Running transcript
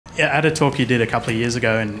at a talk you did a couple of years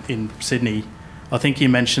ago in Sydney, I think you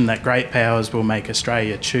mentioned that great powers will make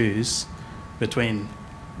Australia choose between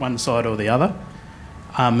one side or the other.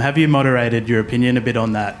 Have you moderated your opinion a bit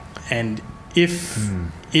on that? And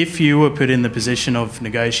if you were put in the position of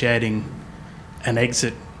negotiating an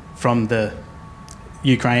exit from the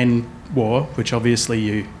Ukraine war, which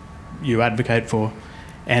obviously you advocate for,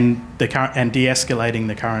 and de-escalating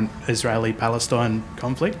the current Israeli-Palestine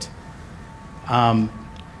conflict, how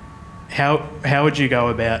would you go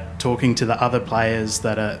about talking to the other players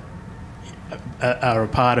that are a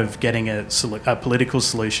part of getting a political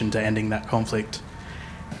solution to ending that conflict?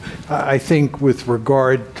 I think with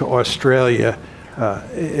regard to Australia,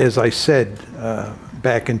 as I said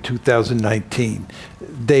back in 2019,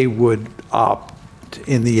 they would opt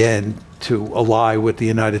in the end to ally with the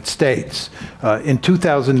United States. In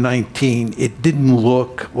 2019, it didn't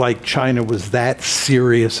look like China was that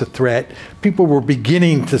serious a threat. People were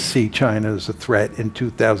beginning to see China as a threat in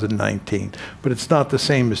 2019, but it's not the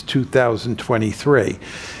same as 2023.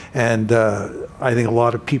 And I think a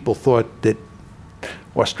lot of people thought that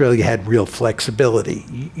Australia had real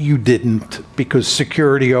flexibility. You didn't, because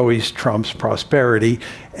security always trumps prosperity,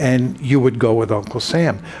 and you would go with Uncle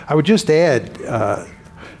Sam. I would just add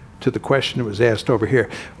to the question that was asked over here,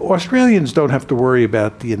 Australians don't have to worry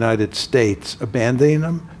about the United States abandoning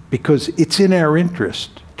them, because it's in our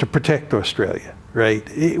interest to protect Australia, right?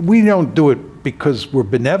 We don't do it because we're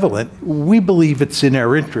benevolent. We believe it's in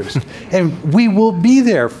our interest, and we will be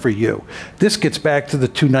there for you. This gets back to the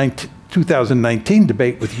 2019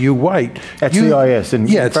 debate with Hugh White. At CIS, and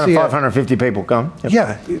in front of 550 people, come. Yep.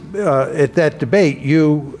 Yeah, at that debate,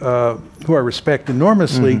 you, who I respect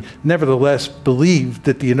enormously, nevertheless believed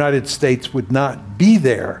that the United States would not be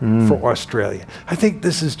there for Australia. I think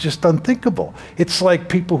this is just unthinkable. It's like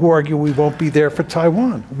people who argue we won't be there for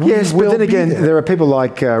Taiwan. Yes, but then again, there are people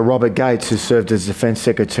like Robert Gates, who served as Defense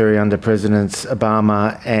Secretary under Presidents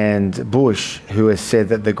Obama and Bush, who has said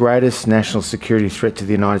that the greatest national security threat to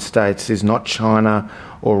the United States is not China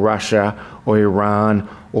or Russia or Iran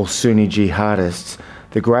or Sunni jihadists.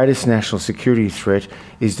 The greatest national security threat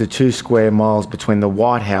is the 2 square miles between the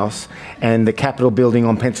White House and the Capitol building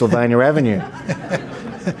on Pennsylvania Avenue.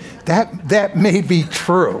 That may be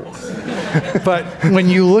true. But when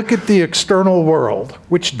you look at the external world,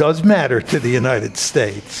 which does matter to the United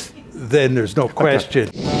States, then there's no question.